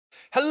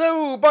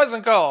Hello boys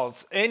and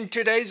girls! In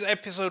today's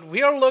episode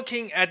we are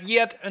looking at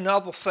yet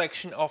another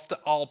section of the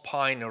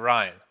Alpine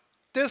Rhine.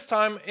 This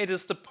time it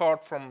is the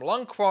part from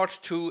Landquart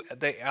to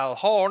the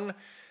Ellhorn,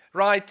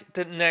 right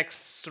the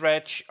next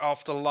stretch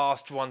of the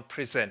last one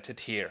presented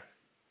here.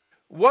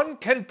 One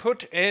can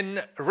put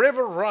in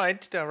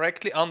Riverguide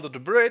directly under the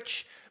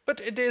bridge, but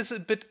it is a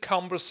bit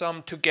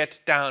cumbersome to get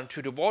down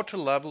to the water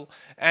level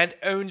and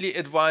only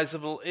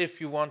advisable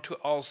if you want to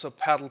also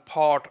paddle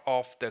part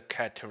of the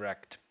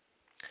cataract.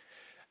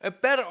 A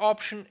better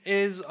option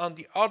is on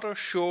the other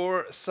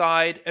shore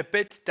side a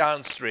bit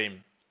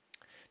downstream.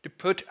 The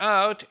put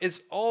out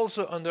is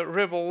also on the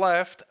river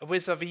left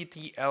vis-à-vis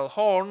the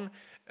Ellhorn,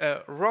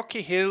 a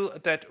rocky hill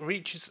that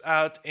reaches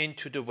out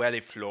into the valley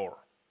floor.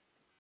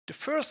 The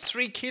first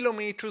 3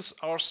 kilometers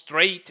are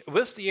straight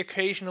with the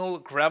occasional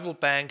gravel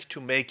bank to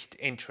make it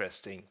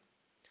interesting.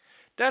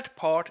 That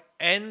part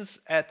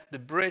ends at the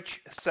bridge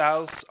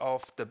south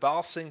of the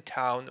bathing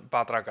town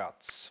Bad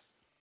Ragaz.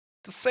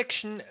 The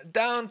section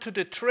down to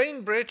the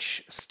train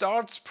bridge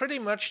starts pretty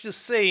much the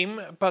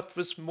same but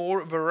with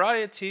more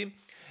variety,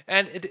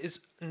 and it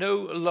is no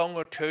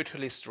longer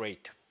totally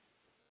straight.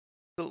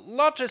 The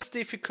largest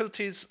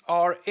difficulties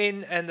are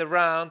in and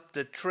around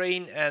the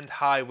train and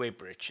highway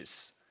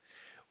bridges.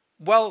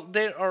 While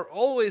there are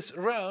always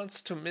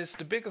routes to miss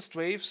the biggest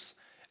waves,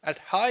 at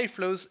high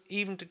flows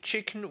even the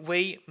chicken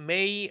way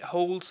may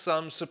hold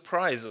some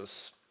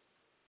surprises.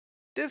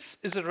 This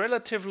is a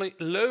relatively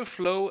low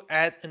flow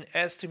at an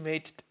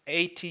estimated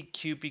 80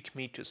 cubic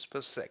meters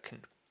per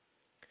second.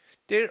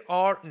 There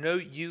are no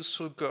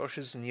useful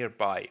gauges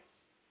nearby.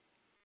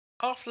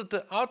 After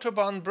the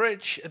Autobahn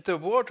bridge, the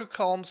water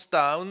calms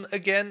down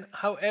again,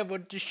 however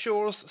the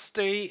shores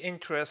stay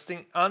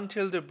interesting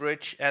until the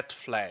bridge at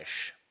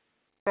Flash.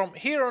 From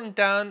here on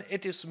down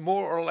it is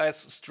more or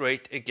less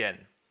straight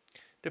again.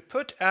 The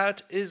put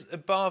out is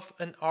above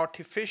an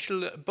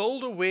artificial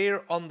boulder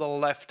weir on the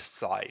left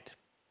side.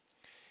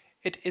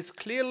 It is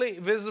clearly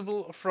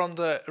visible from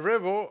the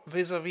river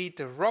vis-à-vis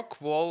the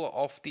rock wall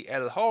of the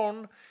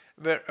Ellhorn,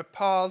 where a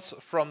path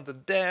from the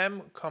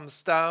dam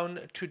comes down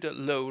to the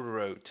low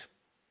road.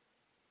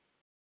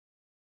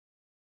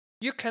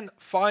 You can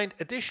find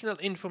additional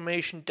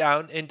information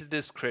down in the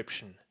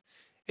description.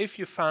 If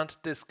you found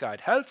this guide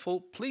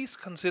helpful, please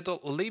consider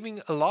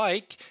leaving a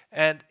like,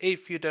 and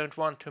if you don't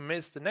want to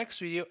miss the next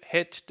video,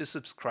 hit the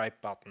subscribe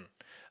button.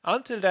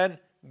 Until then,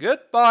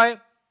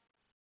 goodbye!